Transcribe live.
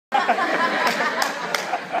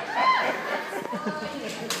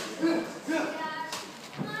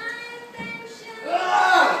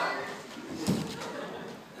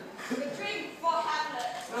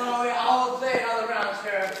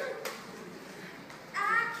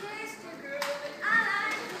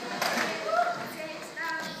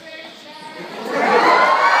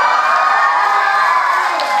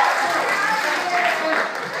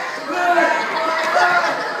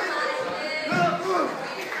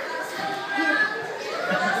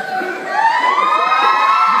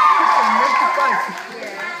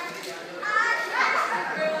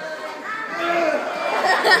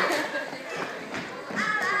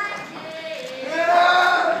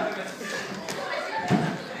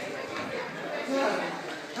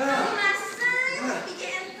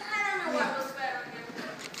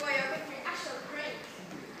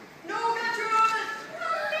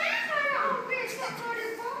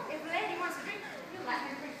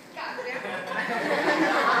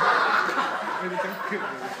the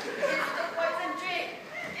poison drink.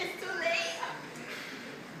 It's too late.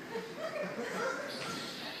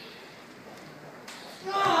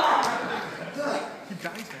 He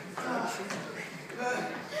dies, man.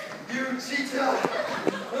 You cheater!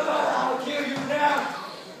 I'll kill you now!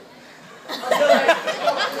 Until I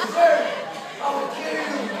deserve, I will kill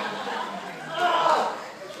you!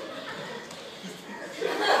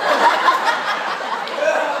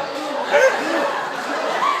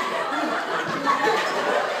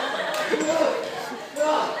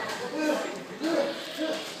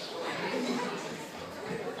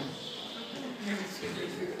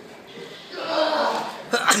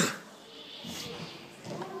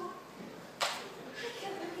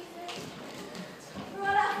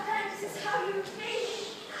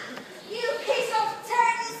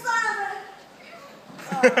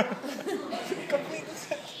 Completely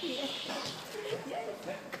sense.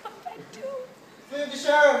 Thank the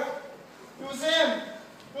sheriff. It was him.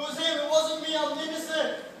 It was him. It wasn't me. I'm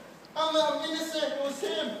innocent. I'm innocent. It was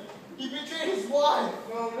him. He betrayed his wife.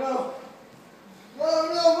 Oh no. Oh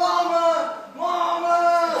no, Mama! Mama!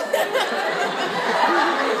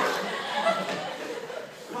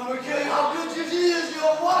 I'm gonna kill you. How could you? She is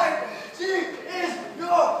your wife. She is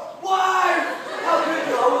your wife. How could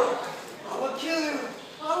you? I will kill you.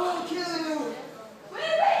 I will kill you. Wait!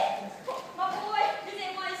 My boy, this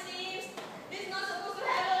ain't what it seems. This is not supposed to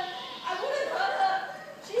happen. I wouldn't hurt her.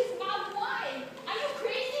 She's my wife. Are you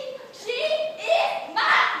crazy? She is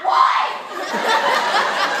my wife!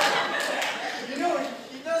 You know,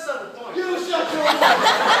 he does have a point. You shut your mouth.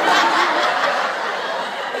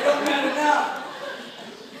 It don't matter now.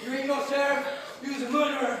 You ain't no sheriff. You's a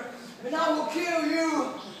murderer. And I will kill you.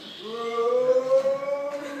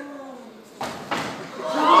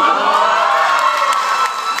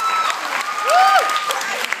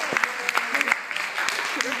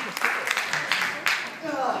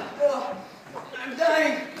 I'm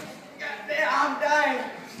dying. Goddamn, I'm dying.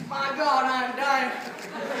 My God, I'm dying.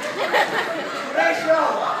 Rachel!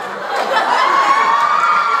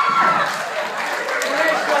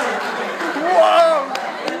 Rachel! Whoa!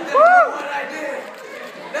 Let them know what I did.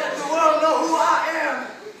 Let the world know who I am.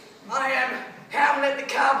 I am Hamlet the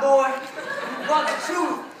cowboy. Who brought the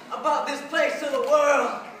truth about this place to the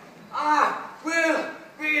world. I will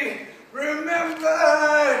be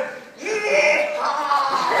remembered. Yeehaw!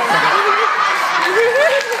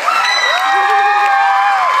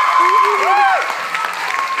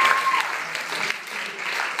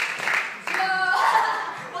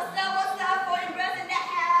 What's up, for breath in the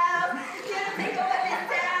house? Here to take over this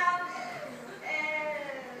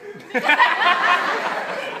town.